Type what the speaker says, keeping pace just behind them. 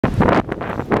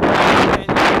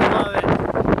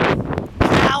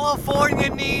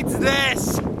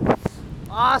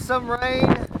awesome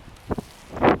rain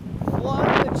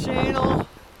flooded the channel.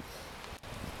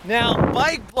 Now,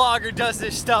 Bike Blogger does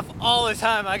this stuff all the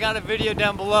time. I got a video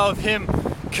down below of him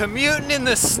commuting in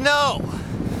the snow.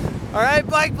 Alright,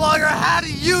 Bike Blogger, how do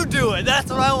you do it?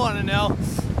 That's what I want to know.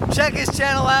 Check his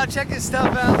channel out, check his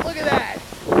stuff out. Look at that.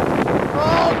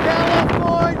 Oh,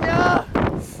 California!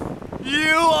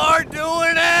 You are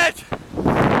doing it!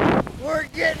 We're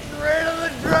getting rid of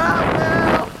the drought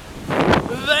now!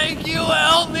 Thank you,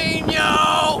 El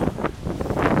Nino!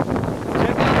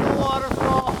 Check out the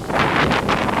waterfall.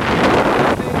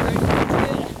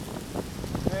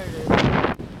 There it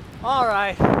is.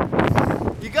 Alright.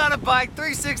 You got a bike,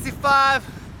 365.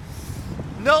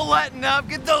 No letting up.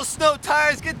 Get those snow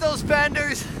tires, get those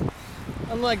fenders.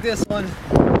 Unlike this one.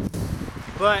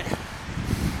 But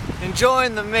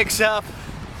enjoying the mix up.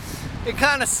 It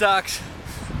kind of sucks.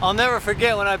 I'll never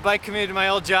forget when I bike commuted to my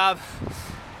old job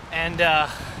and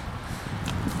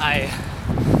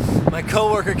my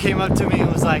coworker came up to me and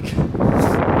was like,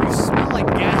 "You smell like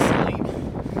gasoline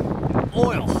and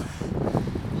oil."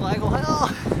 I'm like, well,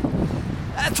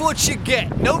 that's what you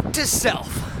get. Note to self.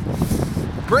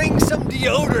 Bring some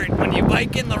deodorant when you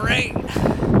bike in the rain.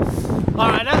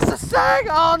 Alright, that's the thing.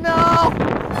 Oh no!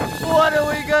 What are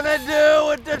we gonna do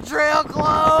with the trail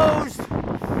closed?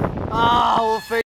 Oh, we'll figure